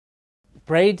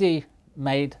Brady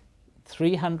made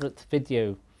 300th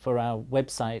video for our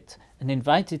website and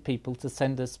invited people to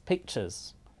send us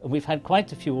pictures. And we've had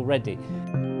quite a few already.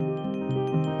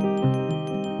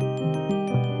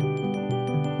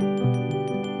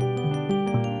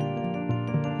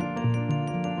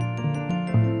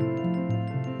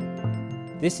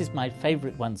 This is my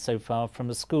favourite one so far, from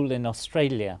a school in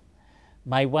Australia.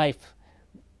 My wife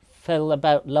fell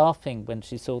about laughing when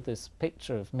she saw this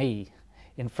picture of me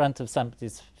in front of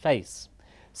somebody's face.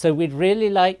 So we'd really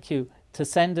like you to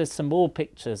send us some more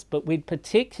pictures, but we'd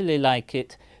particularly like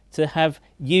it to have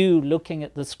you looking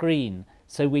at the screen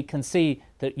so we can see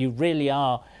that you really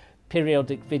are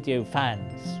periodic video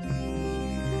fans.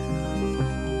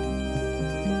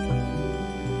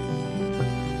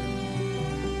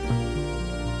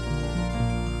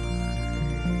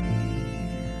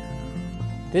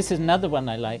 This is another one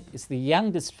I like. It's the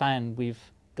youngest fan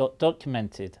we've got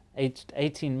documented, aged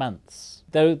 18 months.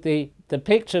 Though the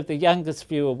picture of the youngest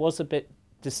viewer was a bit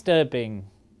disturbing,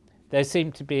 there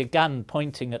seemed to be a gun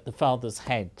pointing at the father's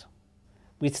head.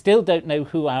 We still don't know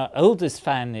who our oldest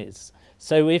fan is,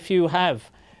 so if you have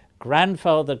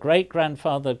grandfather,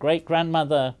 great-grandfather,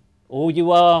 great-grandmother, or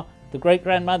you are the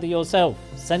great-grandmother yourself,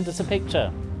 send us a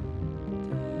picture.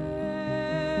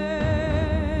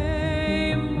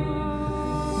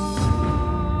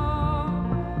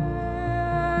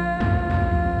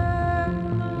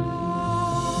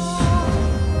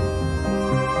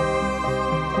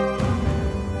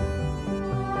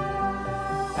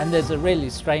 And there's a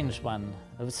really strange one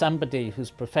of somebody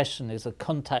whose profession is a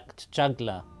contact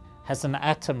juggler, has an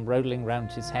atom rolling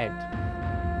round his head.